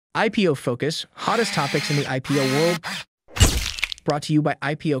IPO Focus, hottest topics in the IPO world, brought to you by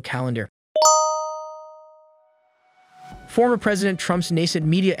IPO Calendar. Former President Trump's nascent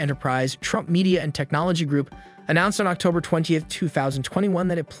media enterprise, Trump Media and Technology Group, announced on October 20, 2021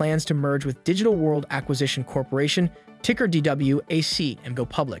 that it plans to merge with Digital World Acquisition Corporation, ticker DWAC, and go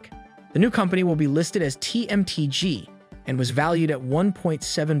public. The new company will be listed as TMTG and was valued at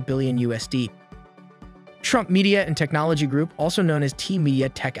 $1.7 billion USD. Trump Media and Technology Group, also known as T Media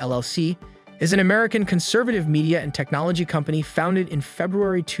Tech LLC, is an American conservative media and technology company founded in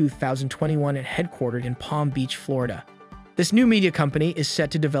February 2021 and headquartered in Palm Beach, Florida. This new media company is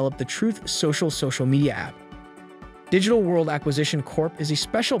set to develop the Truth social media app. Digital World Acquisition Corp is a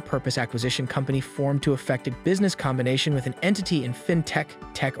special-purpose acquisition company formed to effect a business combination with an entity in fintech,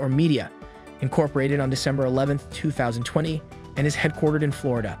 tech, or media, incorporated on December 11, 2020, and is headquartered in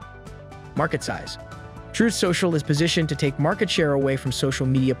Florida. Market size. Truth Social is positioned to take market share away from social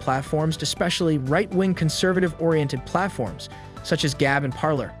media platforms, especially right-wing conservative-oriented platforms, such as Gab and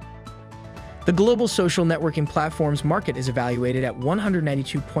Parler. The global social networking platforms market is evaluated at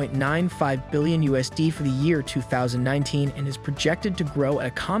 $192.95 billion USD for the year 2019 and is projected to grow at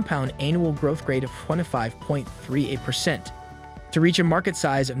a compound annual growth rate of 25.38%, to reach a market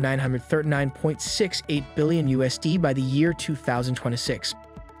size of $939.68 billion USD by the year 2026.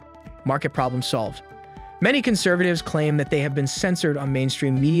 Market problem solved. Many conservatives claim that they have been censored on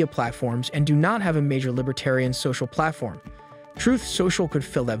mainstream media platforms and do not have a major libertarian social platform. Truth Social could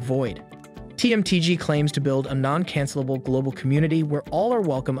fill that void. TMTG claims to build a non-cancelable global community where all are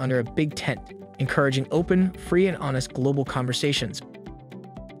welcome under a big tent, encouraging open, free, and honest global conversations.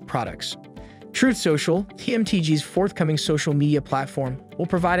 Products. Truth Social, TMTG's forthcoming social media platform, will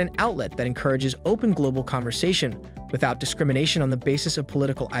provide an outlet that encourages open global conversation without discrimination on the basis of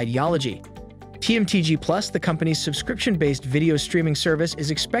political ideology. TMTG Plus, the company's subscription-based video streaming service,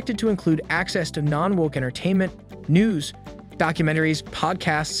 is expected to include access to non-woke entertainment, news, documentaries,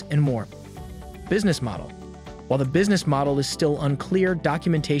 podcasts, and more. Business model. While the business model is still unclear,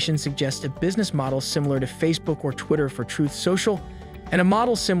 documentation suggests a business model similar to Facebook or Twitter for Truth Social, and a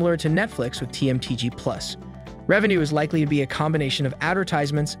model similar to Netflix with TMTG Plus. Revenue is likely to be a combination of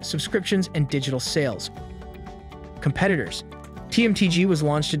advertisements, subscriptions, and digital sales. Competitors. TMTG was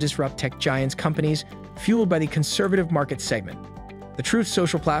launched to disrupt tech giants companies, fueled by the conservative market segment. The Truth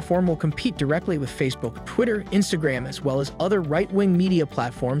Social platform will compete directly with Facebook, Twitter, Instagram, as well as other right-wing media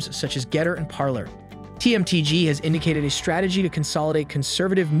platforms such as Getter and Parler. TMTG has indicated a strategy to consolidate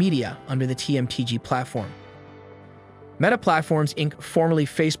conservative media under the TMTG platform. Meta Platforms Inc., formerly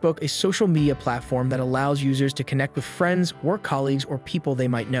Facebook, a social media platform that allows users to connect with friends, work colleagues, or people they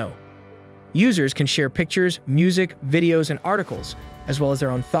might know. Users can share pictures, music, videos, and articles, as well as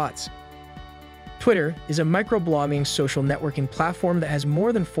their own thoughts. Twitter is a microblogging social networking platform that has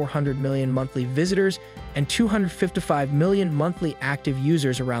more than 400 million monthly visitors and 255 million monthly active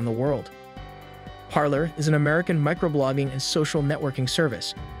users around the world. Parler is an American microblogging and social networking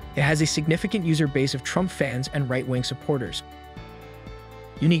service. It has a significant user base of Trump fans and right-wing supporters.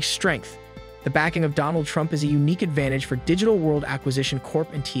 Unique strength. The backing of Donald Trump is a unique advantage for Digital World Acquisition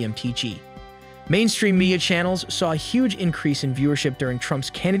Corp and TMTG. Mainstream media channels saw a huge increase in viewership during Trump's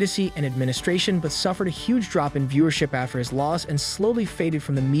candidacy and administration, but suffered a huge drop in viewership after his loss and slowly faded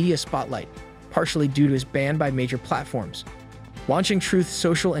from the media spotlight, partially due to his ban by major platforms. Launching Truth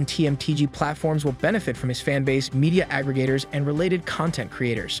Social and TMTG platforms will benefit from his fanbase, media aggregators, and related content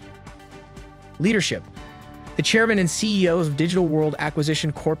creators. Leadership. The chairman and CEO of Digital World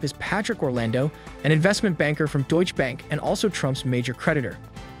Acquisition Corp is Patrick Orlando, an investment banker from Deutsche Bank and also Trump's major creditor.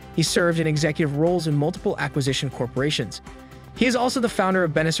 He served in executive roles in multiple acquisition corporations. He is also the founder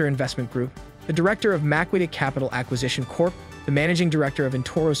of Benesser Investment Group, the director of Macquarie Capital Acquisition Corp., the managing director of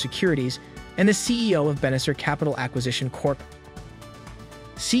Intoro Securities, and the CEO of Benesser Capital Acquisition Corp.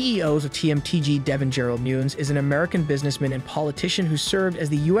 CEOs of TMTG. Devin Gerald Nunes is an American businessman and politician who served as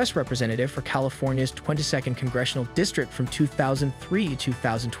the U.S. representative for California's 22nd Congressional District from 2003 to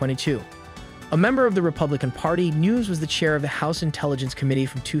 2022. A member of the Republican Party, Nunes was the chair of the House Intelligence Committee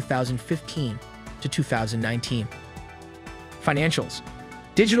from 2015 to 2019. Financials.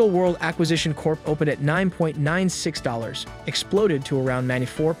 Digital World Acquisition Corp. opened at $9.96, exploded to around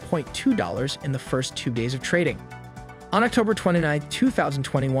 $94.2 in the first 2 days of trading. On October 29,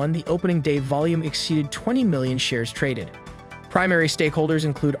 2021, the opening day volume exceeded 20 million shares traded. Primary stakeholders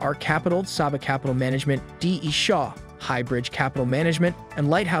include ARC Capital, Saba Capital Management, D.E. Shaw, Highbridge Capital Management, and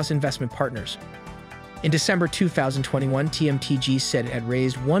Lighthouse Investment Partners. In December 2021, TMTG said it had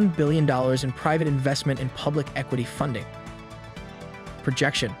raised $1 billion in private investment and public equity funding.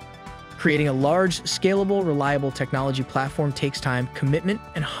 Projection. Creating a large, scalable, reliable technology platform takes time, commitment,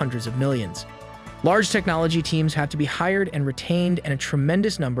 and hundreds of millions. Large technology teams have to be hired and retained, and a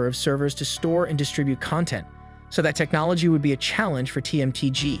tremendous number of servers to store and distribute content, so that technology would be a challenge for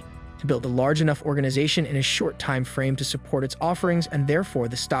TMTG to build a large enough organization in a short time frame to support its offerings and therefore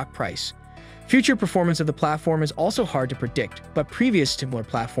the stock price. Future performance of the platform is also hard to predict, but previous similar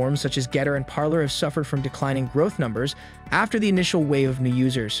platforms such as Getter and Parler have suffered from declining growth numbers after the initial wave of new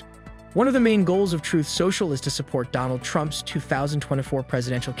users. One of the main goals of Truth Social is to support Donald Trump's 2024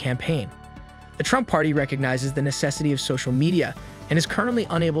 presidential campaign. The Trump Party recognizes the necessity of social media and is currently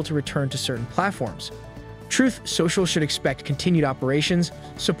unable to return to certain platforms. Truth Social should expect continued operations,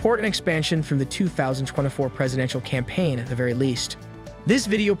 support, and expansion from the 2024 presidential campaign at the very least. This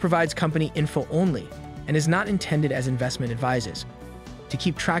video provides company info only and is not intended as investment advices. To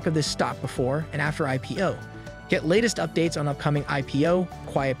keep track of this stock before and after IPO, get latest updates on upcoming IPO,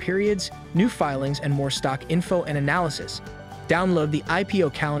 quiet periods, new filings, and more stock info and analysis, download the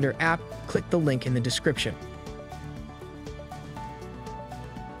IPO Calendar app, click the link in the description.